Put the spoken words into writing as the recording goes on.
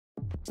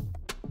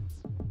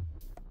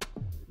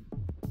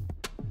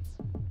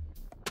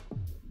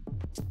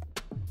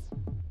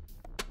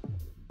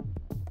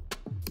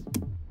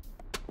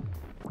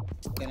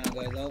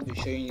guys, I'll be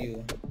showing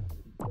you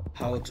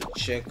how to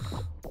check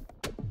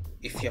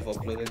if you have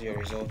uploaded your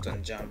result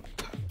on Jamb.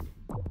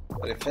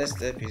 But the first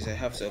step is you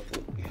have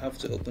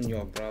to open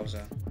your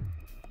browser.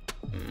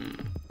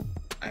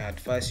 I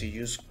advise you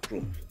use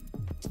Chrome.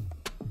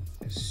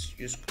 Yes,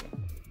 use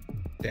Chrome.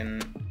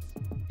 Then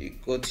you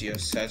go to your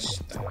search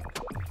tab.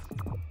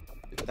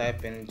 You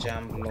type in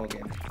Jamb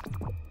login.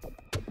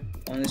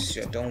 Once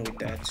you're done with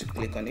that, you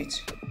click on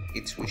it.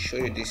 It will show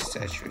you this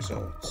search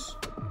results.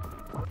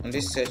 On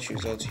this search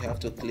result, you have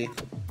to click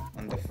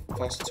on the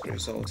first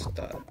result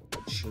that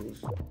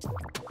shows.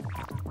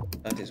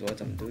 That is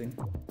what I'm doing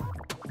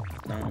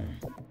now.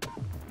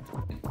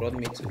 It brought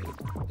me to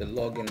the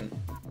login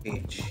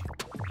page.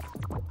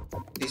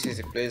 This is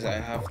the place I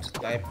have to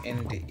type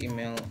in the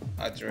email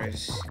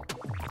address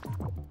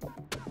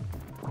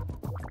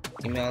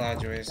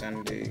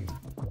and the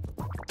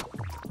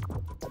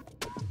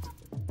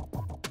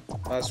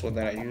password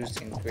that I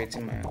used in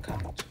creating my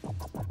account.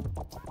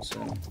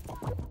 So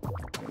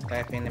I'm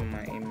typing in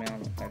my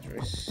email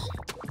address.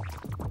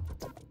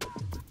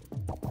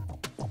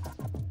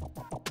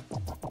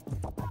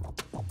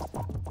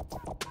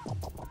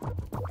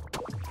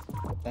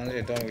 Once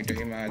you're done with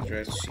your email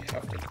address, you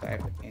have to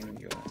type in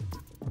your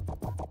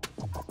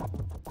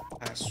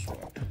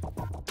password.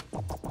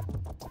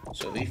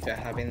 So if you're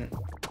having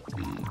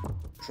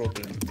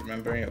problem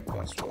remembering your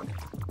password,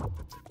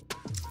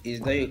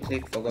 either you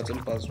click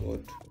forgotten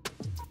password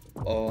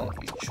or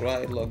you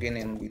try logging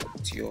in with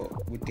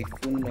the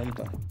phone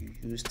number you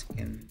used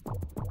in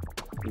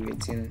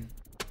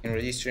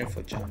registering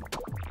for Jamb,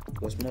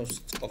 because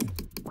most of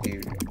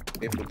the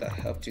people that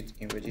helped you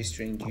in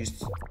registering used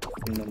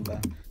phone number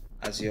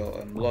as your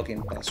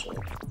login password.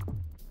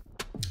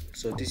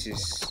 So this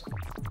is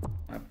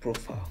my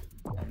profile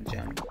on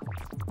Jamb.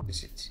 This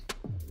is it.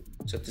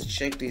 So to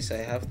check this, I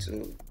have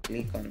to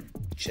click on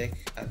check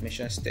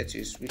admission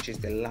status, which is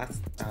the last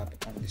tab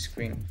on the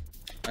screen.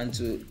 And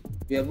to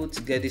be able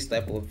to get this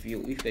type of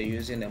view, if you're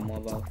using a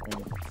mobile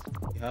phone,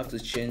 you have to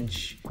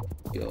change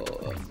your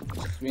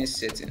screen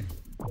setting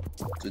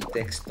to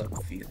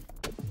desktop view.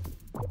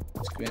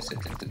 Screen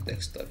setting to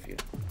desktop view.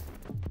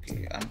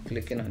 Okay, I'm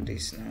clicking on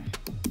this now.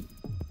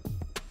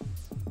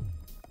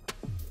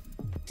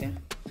 Okay,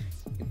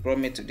 it brought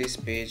me to this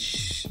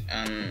page,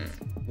 and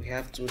we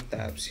have two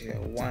tabs here.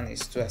 One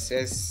is to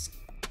access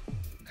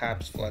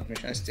caps for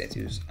admission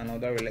status and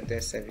other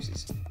related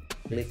services.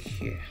 Click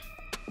here.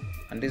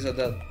 And this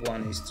other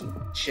one is to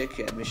check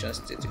your admission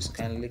status.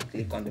 Kindly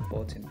click on the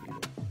button below.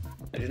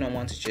 I do not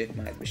want to check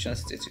my admission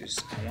status.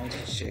 I want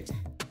to check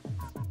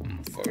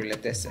for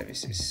related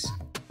services.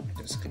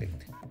 I just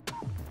clicked.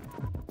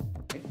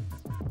 Okay.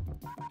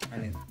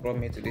 And it brought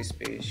me to this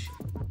page.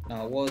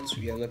 Now what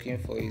we are looking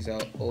for is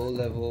our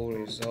O-level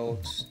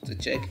results, to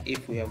check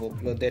if we have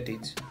uploaded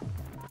it.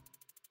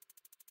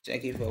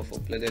 Check if we have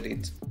uploaded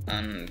it,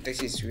 and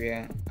this is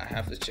where I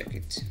have to check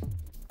it.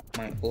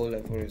 My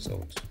O-level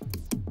result.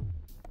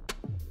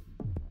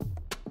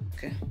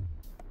 Okay,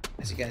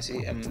 as you can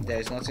see, there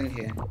is nothing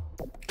here,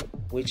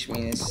 which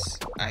means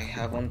I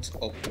haven't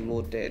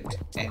uploaded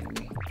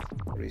any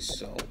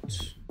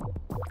results.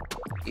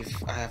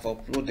 If I have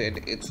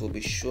uploaded, it will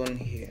be shown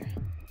here.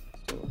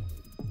 So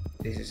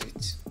this is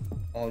it.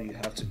 All you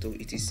have to do.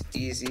 It is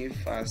easy,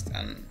 fast,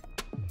 and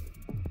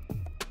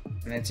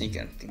anything you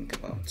can think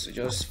about. So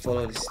just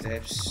follow the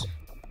steps,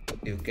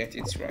 you'll get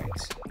it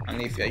right.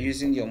 And if you're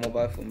using your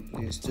mobile phone,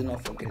 please do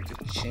not forget to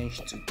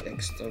change to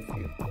desktop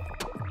view.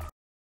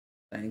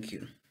 Thank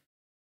you.